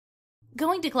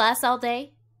Going to class all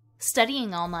day,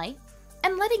 studying all night,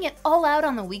 and letting it all out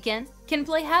on the weekend can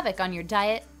play havoc on your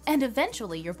diet and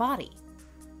eventually your body.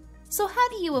 So how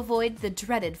do you avoid the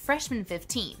dreaded freshman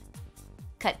 15?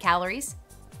 Cut calories?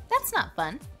 That's not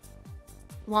fun.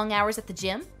 Long hours at the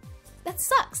gym? That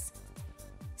sucks.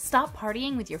 Stop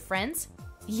partying with your friends?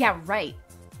 Yeah, right.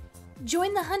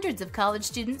 Join the hundreds of college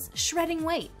students shredding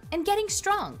weight and getting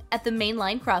strong at the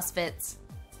Mainline CrossFits.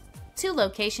 2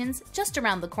 locations just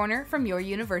around the corner from your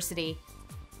university.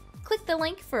 Click the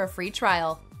link for a free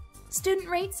trial. Student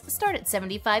rates start at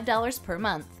 $75 per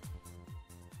month.